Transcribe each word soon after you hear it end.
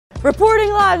Reporting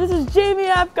live, this is Jamie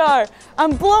Apgar.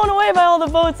 I'm blown away by all the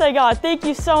votes I got. Thank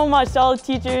you so much to all the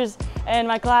teachers and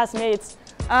my classmates.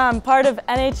 I'm part of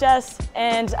NHS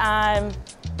and I'm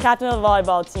captain of the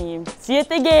volleyball team. See you at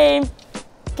the game.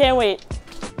 Can't wait.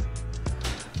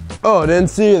 Oh, didn't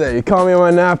see you there. You caught me on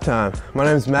my nap time. My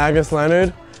name's Magus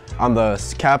Leonard. I'm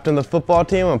the captain of the football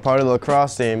team. I'm part of the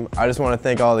lacrosse team. I just want to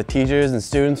thank all the teachers and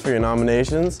students for your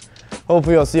nominations.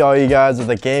 Hopefully I'll see all you guys at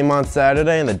the game on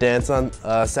Saturday and the dance on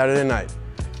Saturday night.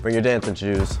 Bring your dancing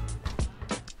shoes.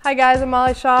 Hi guys, I'm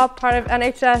Molly Shaw, part of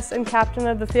NHS and captain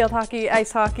of the field hockey,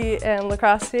 ice hockey, and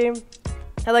lacrosse team.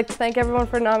 I'd like to thank everyone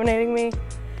for nominating me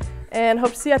and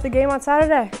hope to see you at the game on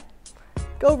Saturday.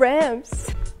 Go Rams!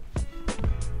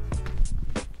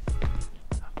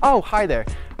 Oh, hi there.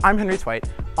 I'm Henry Twite,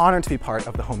 honored to be part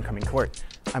of the homecoming court.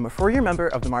 I'm a 4-year member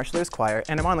of the Marshallers Choir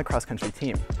and I'm on the cross-country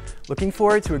team. Looking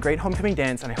forward to a great homecoming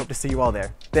dance and I hope to see you all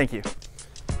there. Thank you.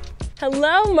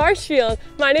 Hello Marshfield,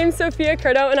 my name is Sophia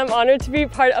Curto and I'm honored to be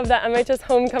part of the MHS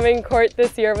homecoming court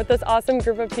this year with this awesome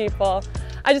group of people.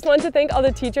 I just want to thank all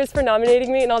the teachers for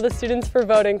nominating me and all the students for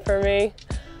voting for me.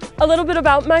 A little bit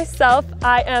about myself,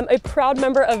 I am a proud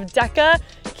member of DECA,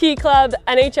 Key Club,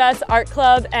 NHS Art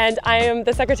Club, and I am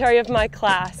the secretary of my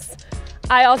class.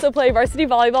 I also play varsity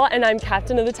volleyball and I'm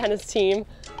captain of the tennis team.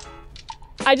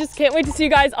 I just can't wait to see you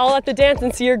guys all at the dance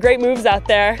and see your great moves out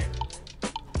there.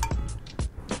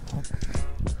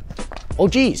 Oh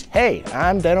geez, hey,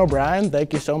 I'm Dan O'Brien.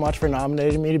 Thank you so much for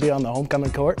nominating me to be on the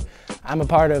homecoming court. I'm a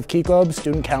part of Key Club,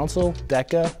 Student Council,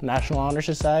 DECA, National Honor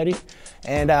Society,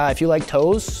 and if you like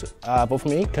toes, vote for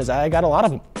me because I got a lot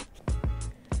of them.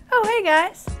 Oh hey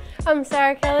guys, I'm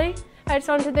Sarah Kelly. I just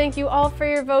wanted to thank you all for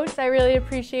your votes. I really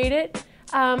appreciate it.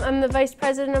 I'm the vice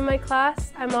president of my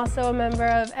class. I'm also a member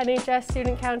of NHS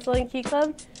Student Council and Key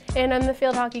Club, and I'm the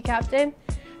field hockey captain.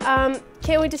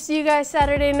 Can't wait to see you guys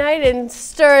Saturday night and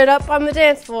stir it up on the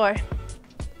dance floor.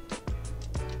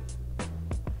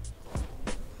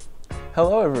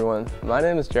 Hello everyone, my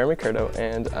name is Jeremy Curto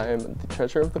and I'm the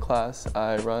treasurer of the class.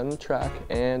 I run track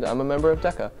and I'm a member of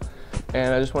DECA.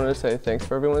 And I just wanted to say thanks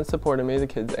for everyone supporting me, the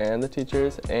kids and the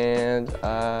teachers, and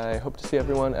I hope to see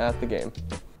everyone at the game.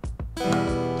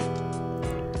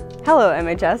 Hello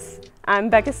MHS, I'm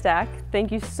Becca Stack.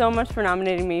 Thank you so much for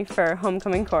nominating me for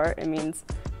homecoming court. It means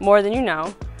more than you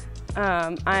know.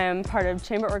 I am part of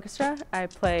chamber orchestra. I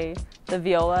play the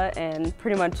viola and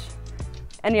pretty much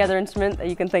any other instrument that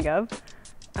you can think of.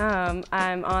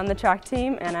 I'm on the track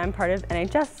team and I'm part of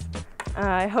NHS.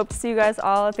 I hope to see you guys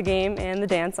all at the game and the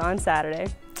dance on Saturday.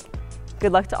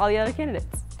 Good luck to all the other candidates.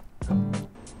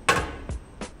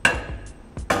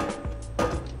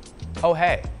 Oh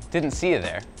hey, didn't see you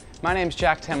there. My name's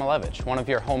Jack Tamalevich, one of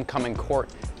your homecoming court.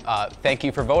 Thank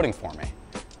you for voting for me.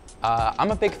 I'm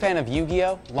a big fan of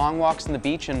Yu-Gi-Oh!, long walks on the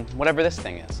beach, and whatever this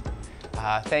thing is.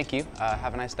 Thank you.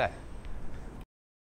 Have a nice day.